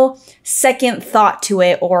second thought to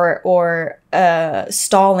it or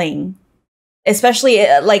stalling, especially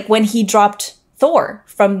like when he dropped Thor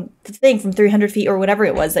from the thing from 300 feet or whatever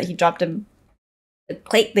it was that he dropped him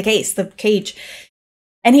the cage.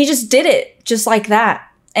 And he just did it just like that.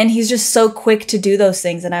 And he's just so quick to do those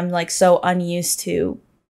things. And I'm like so unused to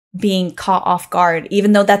being caught off guard,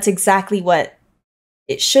 even though that's exactly what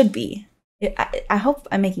it should be. I hope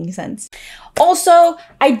I'm making sense. Also,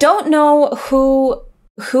 I don't know who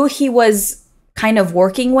he was kind of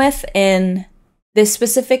working with in this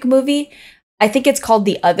specific movie. I think it's called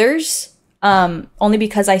The Others, only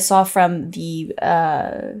because I saw from the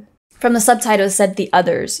subtitle it said The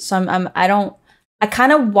Others. So I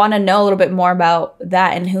kind of want to know a little bit more about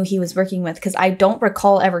that and who he was working with, because I don't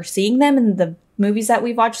recall ever seeing them in the movies that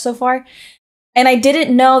we've watched so far. And I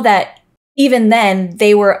didn't know that even then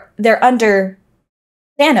they're under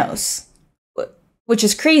Thanos, which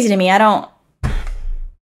is crazy to me. I don't.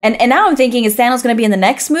 And now I'm thinking, is Thanos going to be in the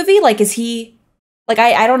next movie? Like, is he? Like,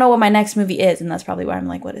 I don't know what my next movie is, and that's probably why I'm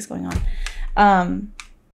like, what is going on?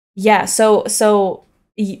 Yeah. So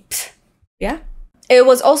yeah. It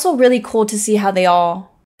was also really cool to see how they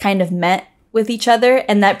all kind of met with each other,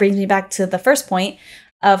 and that brings me back to the first point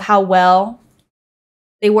of how well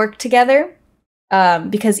they work together.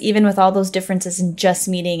 Because even with all those differences in just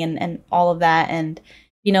meeting and all of that, and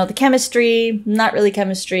you know, the chemistry, not really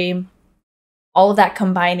chemistry, all of that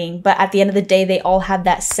combining, but at the end of the day, they all have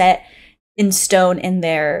that set in stone in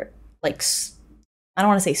their, like, I don't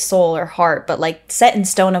want to say soul or heart, but like set in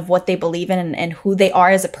stone of what they believe in and who they are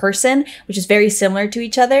as a person, which is very similar to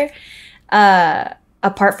each other.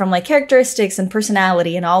 Apart from like characteristics and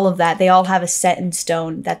personality and all of that, they all have a set in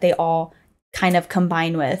stone that they all kind of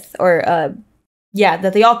combine with, or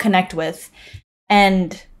that they all connect with.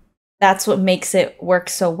 And that's what makes it work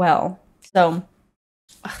so well. So,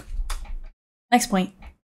 next point.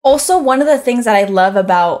 Also, one of the things that I love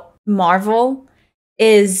about Marvel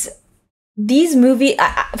is these movies,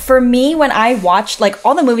 for me, when I watched, like,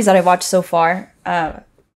 all the movies that I've watched so far for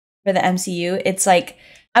the MCU, it's like,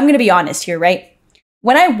 I'm going to be honest here, right?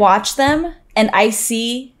 When I watch them and I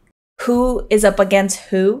see who is up against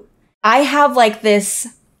who, I have, like, this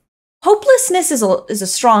hopelessness is a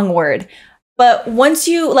strong word. But once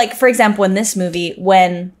you, like, for example, in this movie,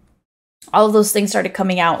 when all of those things started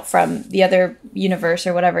coming out from the other universe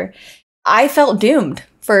or whatever, I felt doomed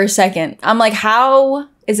for a second. I'm like, how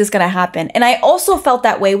is this going to happen? And I also felt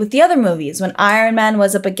that way with the other movies. When Iron Man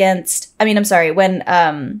was up against, when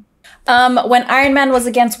Iron Man was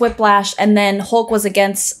against Whiplash, and then Hulk was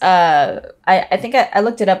against, I think I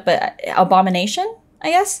looked it up, but Abomination,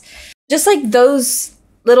 I guess. Just like those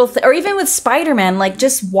little, or even with Spider-Man, like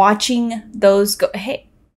just watching those go, hey,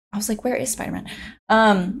 I was like, where is Spider-Man?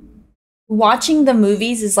 Watching the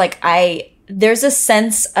movies is like, there's a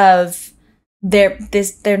sense of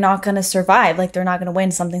they're not gonna survive, like they're not gonna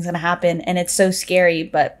win, something's gonna happen, and it's so scary,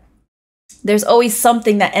 but there's always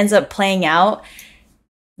something that ends up playing out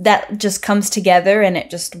that just comes together and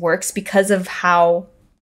it just works because of how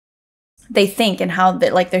they think and how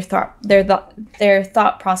like their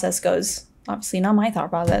thought process goes. Obviously not my thought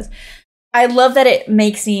process. I love that it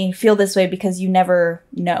makes me feel this way because you never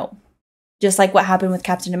know. Just like what happened with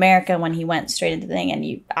Captain America when he went straight into the thing,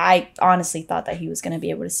 and I honestly thought that he was going to be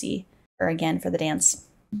able to see her again for the dance.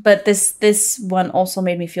 But this one also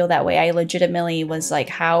made me feel that way. I legitimately was like,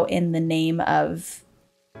 how in the name of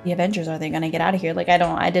the Avengers are they going to get out of here? Like,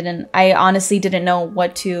 I honestly didn't know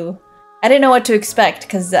what to expect,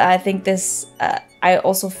 because I think I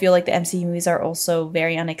also feel like the MCU movies are also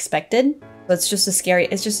very unexpected. So it's just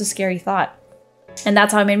a scary thought. And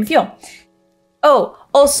that's how it made me feel. Oh,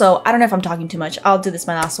 also, I don't know if I'm talking too much. I'll do this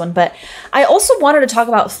my last one. But I also wanted to talk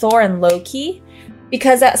about Thor and Loki,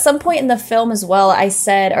 because at some point in the film as well, I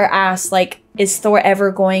said or asked, like, is Thor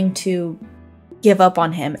ever going to give up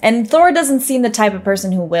on him? And Thor doesn't seem the type of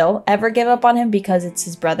person who will ever give up on him, because it's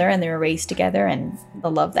his brother and they were raised together and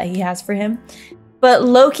the love that he has for him. But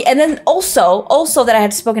Loki, and then also that I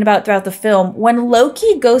had spoken about throughout the film, when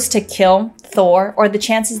Loki goes to kill Thor, or the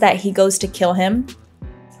chances that he goes to kill him,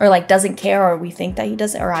 or like doesn't care, or we think that he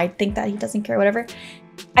doesn't, or I think that he doesn't care, whatever.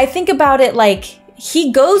 I think about it like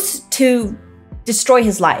he goes to destroy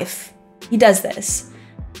his life. He does this,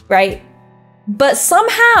 right? But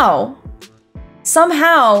somehow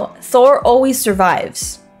Thor always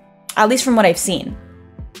survives, at least from what I've seen.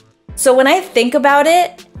 So when I think about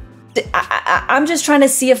it, I'm just trying to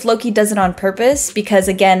see if Loki does it on purpose, because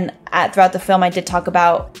again, throughout the film, I did talk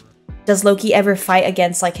about, does Loki ever fight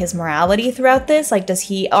against like his morality throughout this? Like, does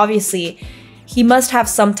he, obviously, he must have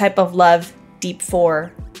some type of love deep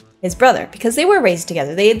for his brother, because they were raised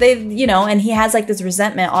together. They you know, and he has like this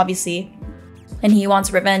resentment, obviously, and he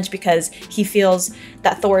wants revenge because he feels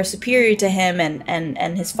that Thor is superior to him,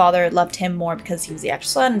 and his father loved him more because he was the actual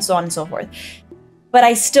son, and so on and so forth. But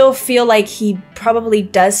I still feel like he probably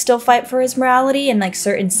does still fight for his morality in like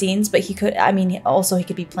certain scenes, but he could, I mean, also he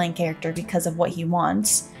could be playing character because of what he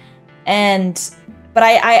wants. But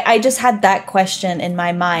I just had that question in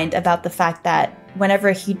my mind about the fact that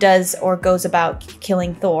whenever he does or goes about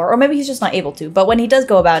killing Thor, or maybe he's just not able to, but when he does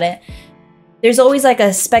go about it, there's always like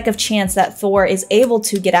a speck of chance that Thor is able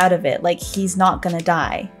to get out of it, like he's not gonna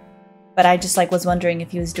die. But I just like was wondering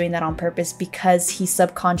if he was doing that on purpose because he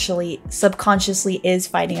subconsciously is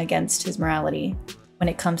fighting against his morality when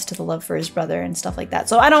it comes to the love for his brother and stuff like that.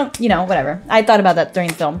 So I don't, you know, whatever. I thought about that during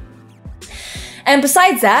the film. And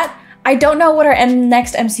besides that, I don't know what our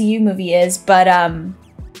next MCU movie is, but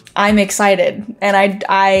I'm excited. And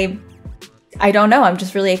I don't know, I'm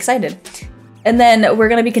just really excited. And then we're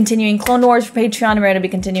going to be continuing Clone Wars for Patreon, and we're going to be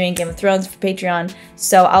continuing Game of Thrones for Patreon.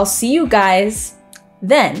 So I'll see you guys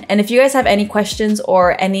then. And if you guys have any questions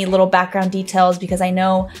or any little background details, because I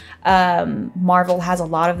know Marvel has a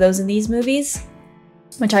lot of those in these movies,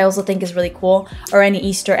 which I also think is really cool, or any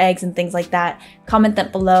Easter eggs and things like that, comment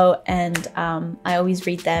them below, and I always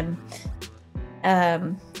read them.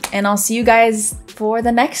 And I'll see you guys for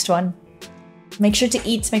the next one. Make sure to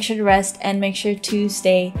eat, make sure to rest, and make sure to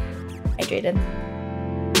stay hydrated.